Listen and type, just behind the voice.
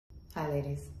Hi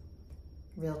ladies,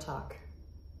 real talk.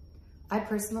 I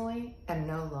personally am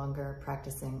no longer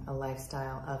practicing a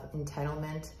lifestyle of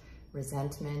entitlement,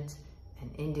 resentment,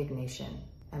 and indignation.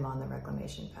 I'm on the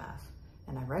reclamation path.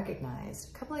 And I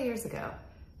recognized a couple of years ago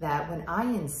that when I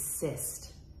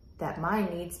insist that my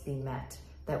needs be met,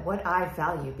 that what I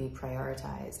value be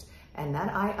prioritized, and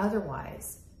that I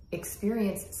otherwise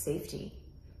experience safety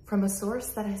from a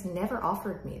source that has never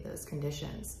offered me those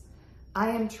conditions,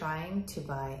 I am trying to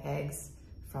buy eggs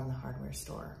from the hardware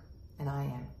store, and I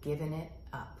am giving it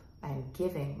up. I am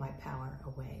giving my power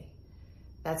away.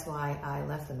 That's why I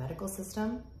left the medical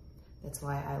system. That's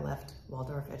why I left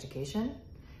Waldorf education.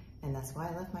 And that's why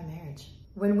I left my marriage.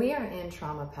 When we are in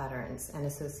trauma patterns and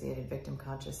associated victim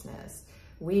consciousness,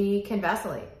 we can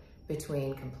vacillate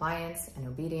between compliance and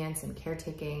obedience and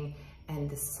caretaking and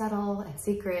the subtle and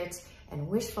secret and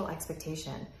wishful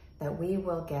expectation that we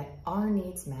will get our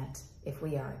needs met if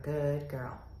we are a good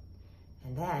girl.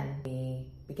 And then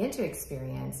we begin to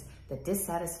experience the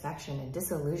dissatisfaction and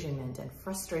disillusionment and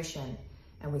frustration,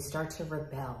 and we start to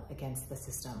rebel against the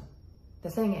system.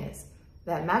 The thing is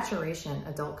that maturation,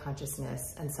 adult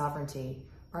consciousness, and sovereignty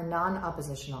are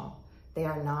non-oppositional. They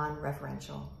are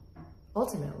non-referential.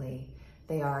 Ultimately,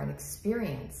 they are an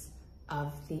experience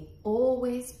of the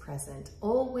always present,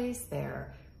 always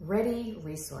there, ready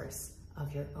resource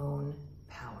of your own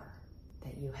power,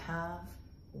 that you have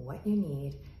what you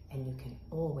need and you can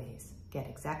always get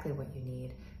exactly what you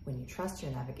need when you trust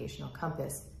your navigational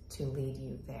compass to lead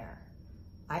you there.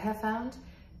 I have found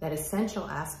that essential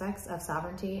aspects of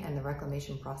sovereignty and the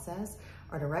reclamation process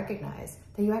are to recognize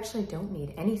that you actually don't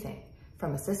need anything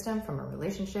from a system, from a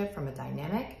relationship, from a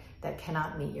dynamic that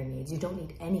cannot meet your needs. You don't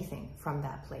need anything from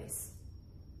that place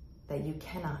that you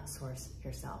cannot source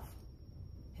yourself.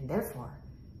 And therefore,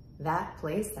 that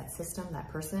place, that system, that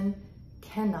person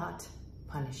cannot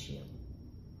punish you.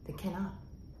 They cannot.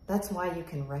 That's why you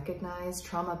can recognize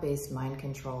trauma-based mind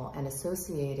control and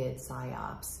associated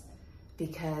psyops,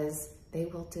 because they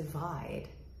will divide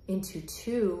into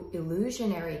two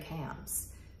illusionary camps,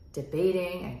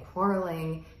 debating and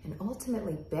quarreling and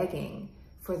ultimately begging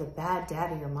for the bad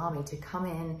daddy or mommy to come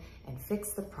in and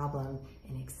fix the problem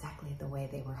in exactly the way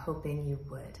they were hoping you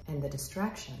would. And the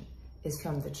distraction is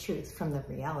from the truth, from the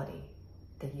reality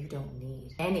that you don't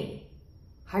need any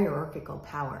hierarchical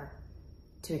power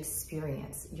to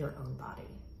experience your own body.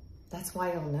 That's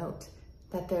why you'll note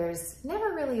that there's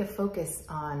never really a focus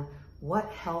on what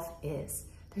health is.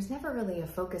 There's never really a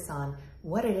focus on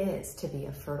what it is to be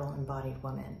a fertile embodied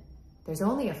woman. There's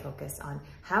only a focus on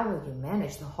how will you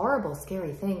manage the horrible,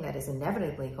 scary thing that is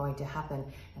inevitably going to happen,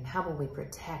 and how will we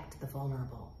protect the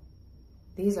vulnerable.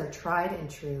 These are tried and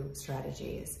true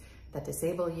strategies that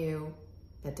disable you,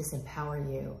 that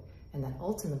disempower you, and that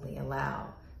ultimately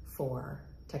allow for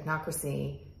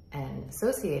technocracy and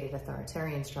associated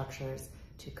authoritarian structures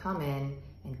to come in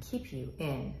and keep you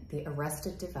in the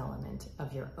arrested development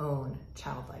of your own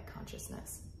childlike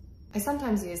consciousness. I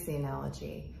sometimes use the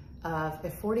analogy of a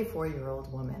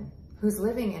 44-year-old woman who's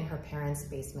living in her parents'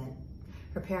 basement.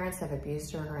 Her parents have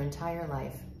abused her entire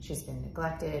life. She's been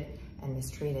neglected and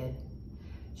mistreated.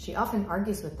 She often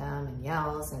argues with them and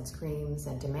yells and screams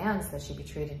and demands that she be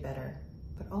treated better.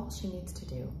 But all she needs to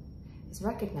do is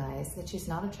recognize that she's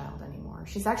not a child anymore.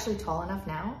 She's actually tall enough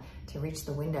now to reach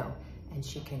the window, and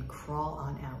she can crawl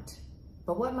on out.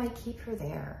 But what might keep her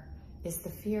there is the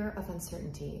fear of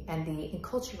uncertainty and the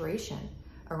enculturation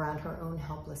around her own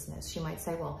helplessness. She might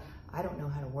say, well, I don't know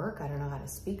how to work. I don't know how to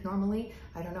speak normally.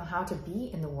 I don't know how to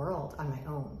be in the world on my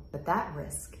own. But that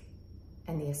risk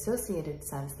and the associated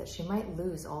sense that she might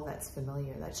lose all that's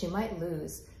familiar, that she might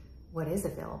lose what is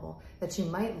available, that she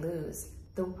might lose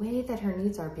the way that her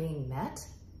needs are being met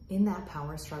in that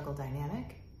power struggle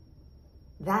dynamic,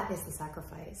 that is the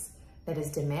sacrifice that is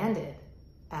demanded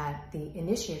at the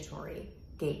initiatory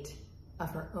gate of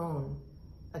her own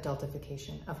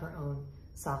adultification, of her own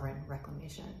sovereign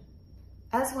reclamation.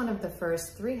 As one of the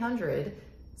first 300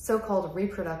 so-called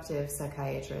reproductive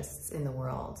psychiatrists in the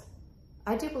world,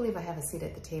 I do believe I have a seat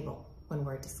at the table when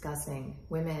we're discussing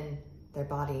women, their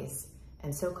bodies,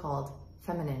 and so-called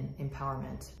feminine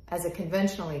empowerment. As a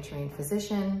conventionally trained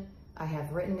physician, I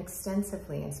have written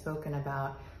extensively and spoken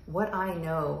about what I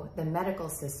know the medical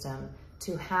system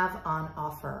to have on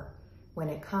offer when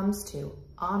it comes to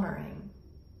honoring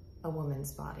a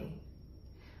woman's body.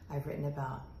 I've written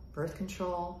about birth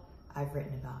control, I've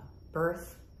written about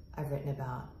birth, I've written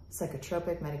about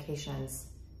psychotropic medications,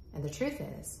 and the truth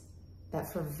is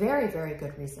that for very, very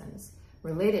good reasons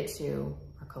related to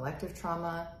our collective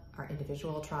trauma, our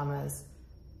individual traumas,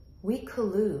 we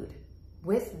collude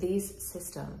with these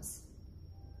systems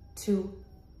to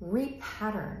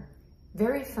repattern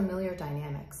very familiar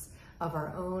dynamics of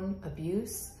our own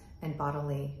abuse and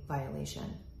bodily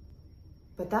violation.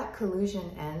 But that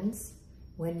collusion ends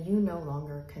when you no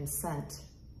longer consent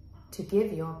to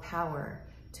give your power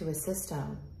to a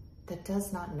system that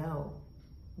does not know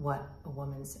what a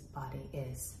woman's body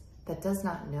is, that does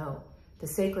not know the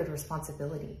sacred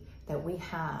responsibility that we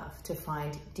have to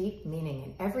find deep meaning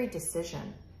in every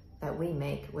decision that we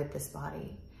make with this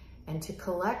body, and to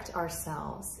collect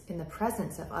ourselves in the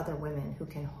presence of other women who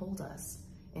can hold us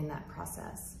in that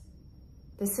process.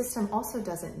 The system also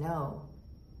doesn't know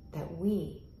that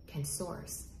we can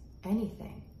source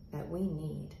anything that we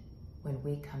need when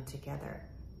we come together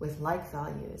with like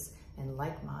values and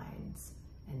like minds,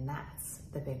 and that's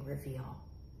the big reveal.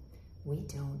 We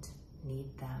don't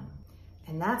need them.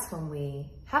 And that's when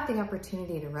we have the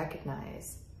opportunity to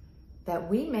recognize that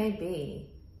we may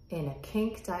be in a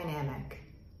kink dynamic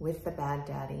with the bad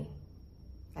daddy.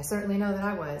 I certainly know that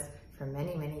I was for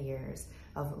many, many years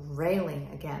of railing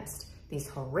against these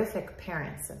horrific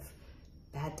parents of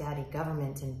bad daddy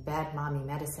government and bad mommy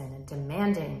medicine, and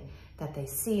demanding that they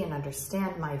see and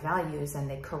understand my values and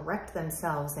they correct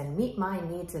themselves and meet my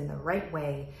needs in the right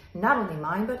way, not only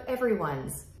mine, but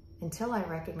everyone's, until I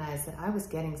recognized that I was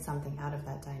getting something out of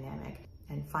that dynamic.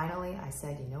 And finally I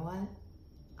said, you know what?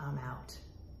 I'm out.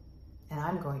 And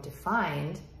I'm going to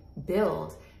find,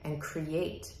 build, and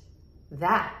create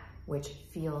that which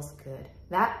feels good,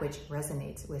 that which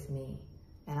resonates with me.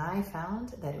 And I found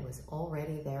that it was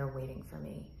already there waiting for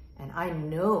me. And I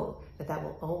know that that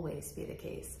will always be the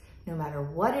case, no matter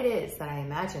what it is that I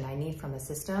imagine I need from a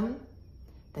system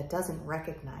that doesn't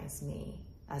recognize me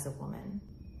as a woman.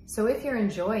 So if you're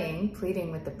enjoying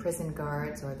pleading with the prison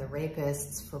guards or the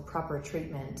rapists for proper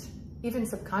treatment, even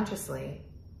subconsciously,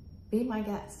 be my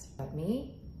guest. But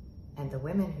me and the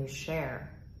women who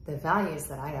share the values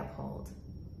that I uphold,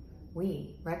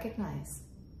 we recognize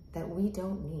that we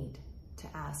don't need to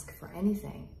ask for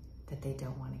anything that they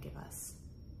don't want to give us,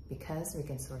 because we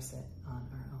can source it on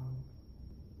our own.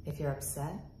 If you're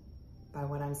upset by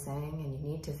what I'm saying and you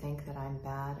need to think that I'm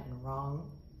bad and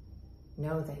wrong,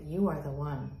 know that you are the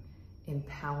one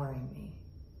empowering me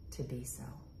to be so,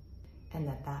 and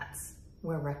that that's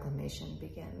where reclamation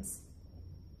begins.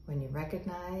 When you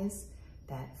recognize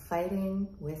that fighting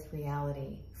with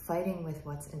reality, fighting with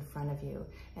what's in front of you,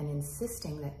 and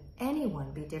insisting that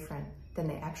anyone be different than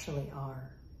they actually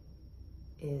are,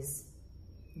 is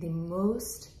the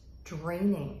most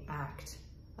draining act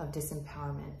of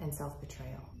disempowerment and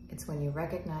self-betrayal. It's when you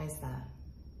recognize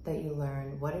that you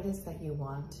learn what it is that you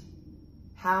want,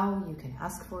 how you can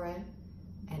ask for it,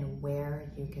 and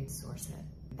where you can source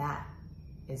it. That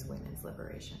is women's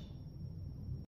liberation.